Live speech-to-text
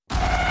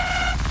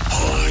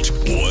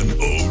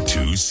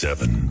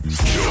1027.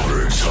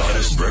 Joburg's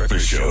hottest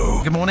breakfast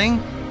show. Good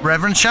morning,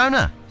 Reverend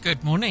Shona.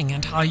 Good morning,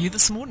 and how are you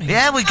this morning?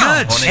 Yeah, we're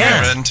good. Morning, yeah.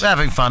 Reverend. We're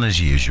having fun as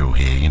usual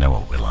here. You know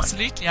what we're like.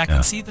 Absolutely, I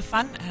can see the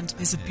fun, and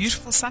there's a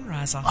beautiful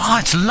sunrise outside. Oh,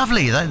 it's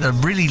lovely. The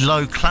really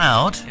low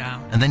cloud,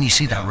 and then you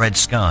see that red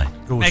sky.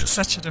 Gorgeous. Makes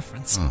such a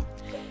difference.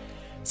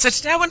 So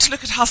today I want to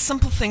look at how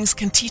simple things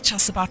can teach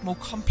us about more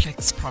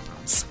complex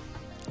problems.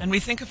 And we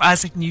think of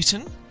Isaac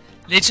Newton.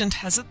 Legend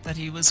has it that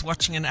he was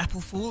watching an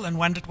apple fall and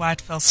wondered why it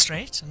fell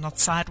straight and not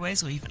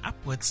sideways or even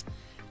upwards.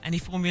 And he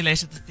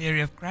formulated the theory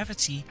of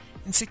gravity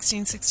in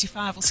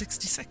 1665 or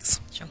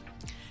 66. Sure.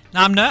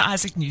 Now, I'm no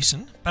Isaac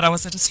Newton, but I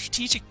was at a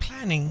strategic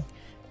planning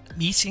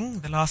meeting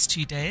the last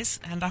 2 days,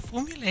 and I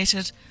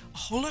formulated a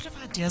whole lot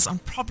of ideas on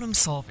problem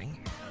solving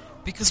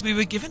because we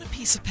were given a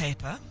piece of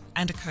paper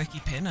and a Koki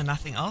pen and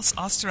nothing else,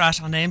 asked to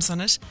write our names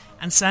on it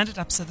and stand it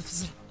up so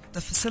the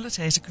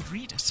facilitator could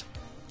read it.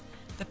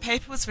 The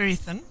paper was very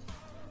thin,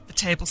 the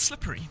table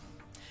slippery.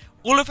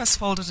 All of us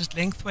folded it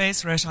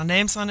lengthways, wrote our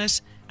names on it,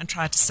 and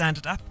tried to stand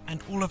it up,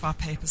 and all of our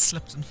papers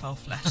slipped and fell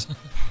flat.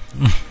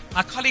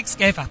 My colleagues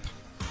gave up.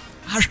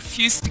 I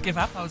refused to give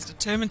up. I was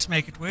determined to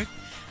make it work,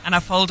 and I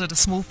folded a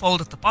small fold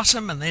at the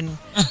bottom, and then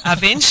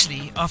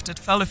eventually, after it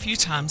fell a few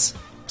times,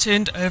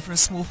 turned over a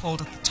small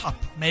fold at the top,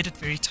 made it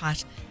very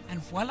tight,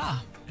 and voila,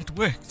 it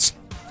worked.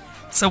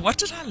 So what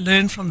did I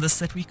learn from this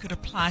that we could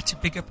apply to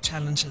bigger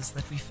challenges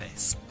that we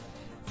face?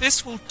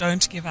 First of all,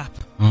 don't give up.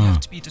 You have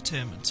to be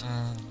determined.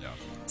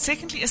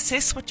 Secondly,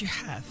 assess what you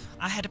have.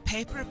 I had a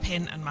paper, a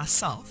pen, and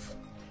myself,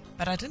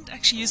 but I didn't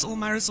actually use all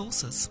my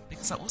resources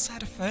because I also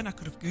had a phone, I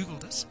could have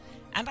Googled it,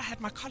 and I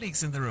had my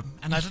colleagues in the room,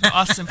 and I didn't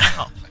ask them for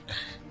help.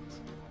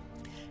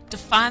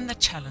 Define the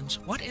challenge.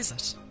 What is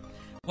it?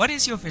 What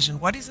is your vision?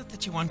 What is it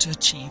that you want to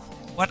achieve?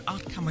 What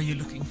outcome are you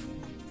looking for?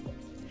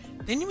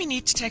 Then we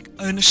need to take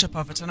ownership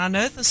of it, and I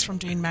know this from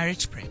doing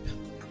marriage prep.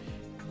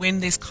 When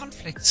there's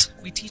conflict,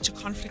 we teach a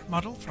conflict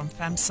model from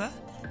FAMSA,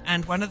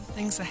 and one of the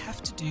things they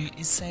have to do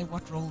is say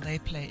what role they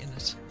play in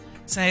it.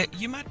 So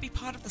you might be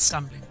part of the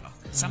stumbling block.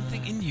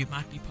 Something in you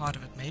might be part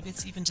of it. Maybe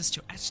it's even just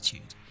your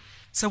attitude.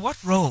 So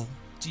what role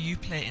do you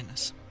play in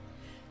it?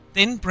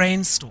 Then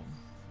brainstorm.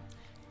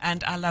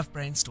 And I love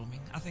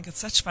brainstorming. I think it's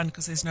such fun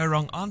because there's no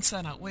wrong answer,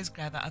 and I always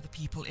gather other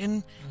people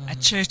in.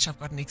 At church, I've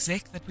got an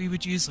exec that we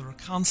would use or a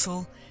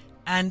council,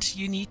 and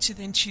you need to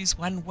then choose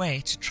one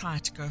way to try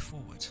to go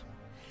forward.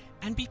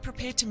 And be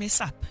prepared to mess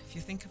up. If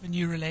you think of a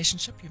new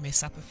relationship, you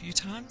mess up a few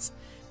times.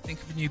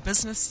 Think of a new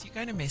business, you're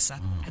going to mess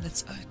up, and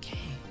it's okay.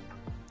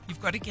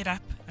 You've got to get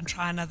up and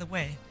try another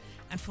way.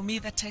 And for me,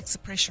 that takes the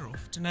pressure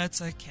off, to know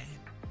it's okay.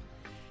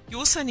 You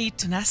also need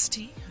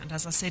tenacity, and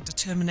as I said,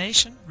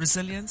 determination,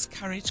 resilience,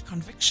 courage,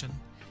 conviction,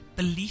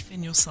 belief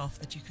in yourself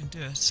that you can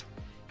do it.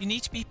 You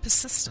need to be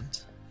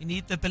persistent. You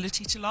need the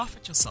ability to laugh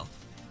at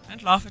yourself.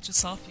 Don't laugh at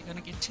yourself, you're going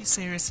to get too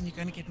serious and you're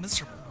going to get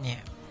miserable.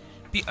 Yeah.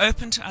 Be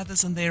open to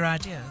others and their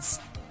ideas.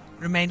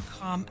 Remain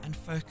calm and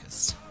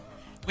focused.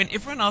 When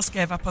everyone else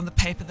gave up on the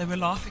paper, they were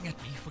laughing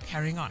at me for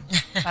carrying on.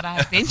 But I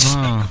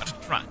eventually got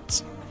it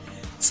right.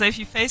 So if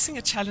you're facing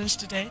a challenge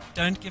today,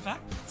 don't give up.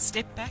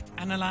 Step back,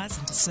 analyze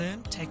and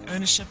discern. Take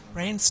ownership,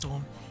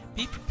 brainstorm.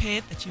 Be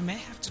prepared that you may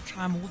have to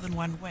try more than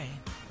one way.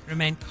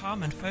 Remain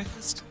calm and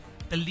focused.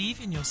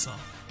 Believe in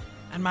yourself.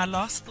 And my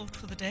last thought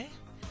for the day,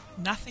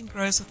 nothing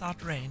grows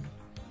without rain.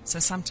 So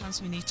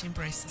sometimes we need to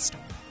embrace the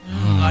storm.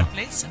 God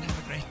bless and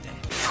have a great day.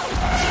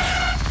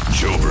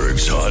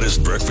 Joburg's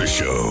hottest breakfast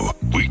show.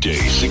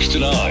 Weekdays 6 to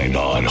 9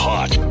 on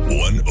Hot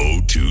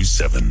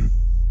 1027.